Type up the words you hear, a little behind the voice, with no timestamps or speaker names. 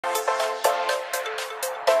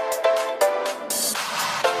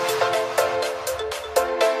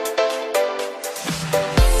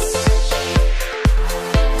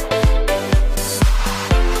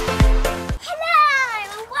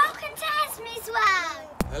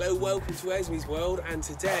Hello, welcome to Esmie's world, and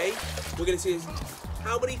today we're going to see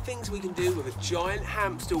how many things we can do with a giant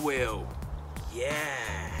hamster wheel.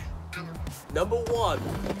 Yeah. Number 1,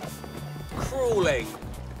 crawling.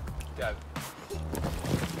 Go.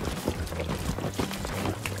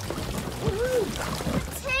 Woo.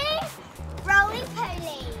 2, rolling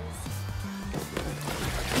polies.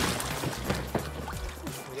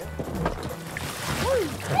 Yeah.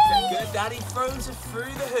 Good, Daddy throws her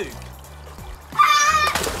through the hoop.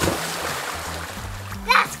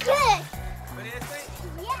 That's good. Ready, Esmie?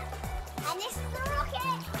 Yeah. And this is the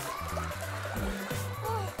rocket.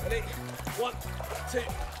 Ready? 1, 2, 3.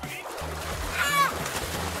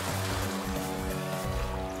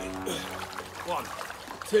 1,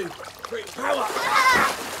 2, 3. Power!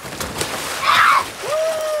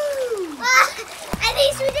 Woo! At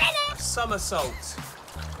least we did it. Somersault.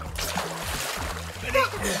 Ready?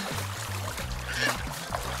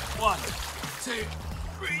 1, 2,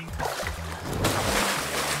 3.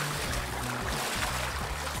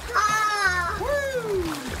 Woo!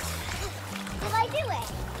 Did I do it?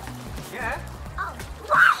 Yeah. Oh,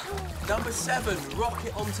 wow. Number 7,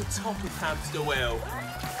 rocket onto top of hamster wheel.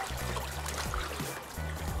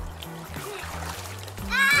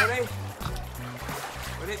 Ready?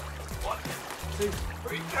 Ready? 1, 2,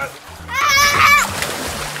 3, go!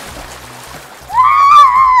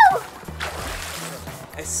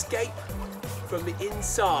 Woo! Escape from the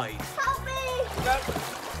inside. Help me! Go!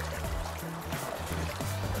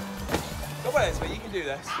 Come on, Esmie, you can do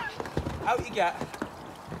this. Out you get.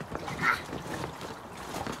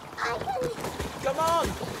 I can... Come on!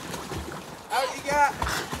 Out you get.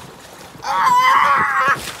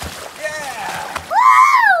 Yeah!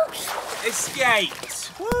 Woo!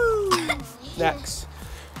 Escaped. Woo! Next,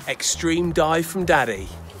 extreme dive from Daddy.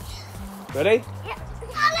 Ready? Yep.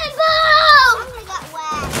 Cannonball! I'm gonna get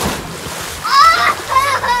wet. Oh!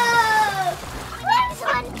 Where's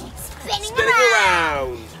one spinning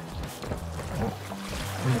Around.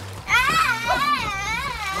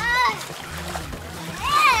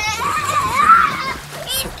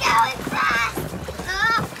 He's going fast.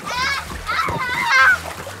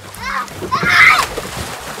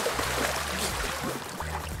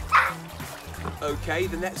 Okay,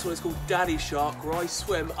 the next one is called Daddy Shark, where I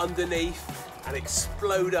swim underneath and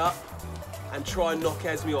explode up and try and knock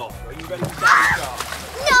Esmie off. Are you ready for Daddy Shark?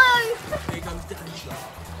 No! Here comes Daddy Shark.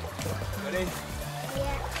 Ready?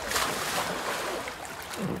 Yeah.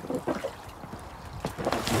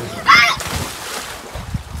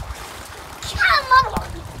 Come on!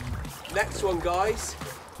 Next one, guys,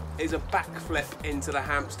 is a backflip into the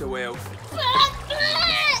hamster wheel.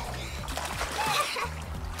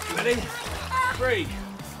 Ready? 3,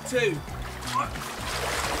 2, 1.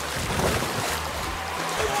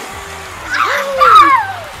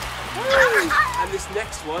 And this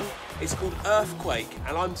next one is called Earthquake,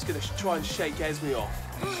 and I'm just going to try and shake Esmie off.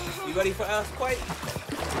 You ready for Earthquake?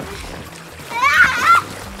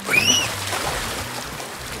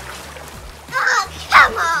 Oh,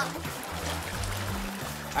 come on!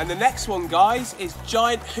 And the next one, guys, is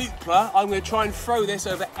Giant Hoopla. I'm going to try and throw this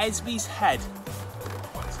over Esmie's head.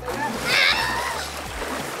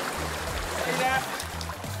 Stay there.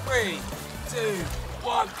 3, 2,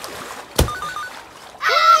 1.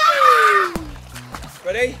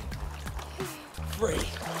 Ready? 3, 2, 1,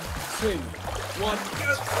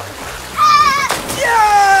 go!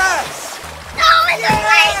 Yes! That was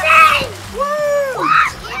amazing! Woo!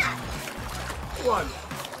 Yeah. 1,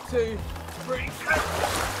 2, 3, go!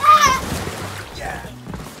 Yeah!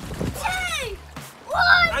 2, 1!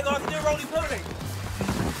 Hang on, I can do a roly-poly.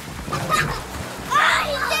 Oh,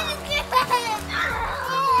 you did it good!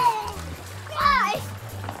 Guys!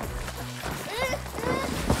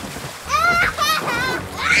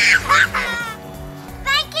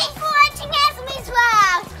 Thank you for watching Esmie's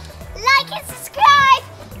World. Like and subscribe.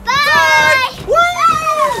 Bye!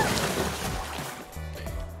 Woo!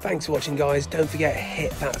 Thanks for watching, guys. Don't forget to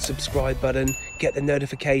hit that subscribe button, get the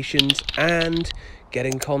notifications, and get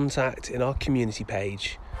in contact in our community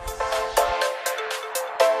page.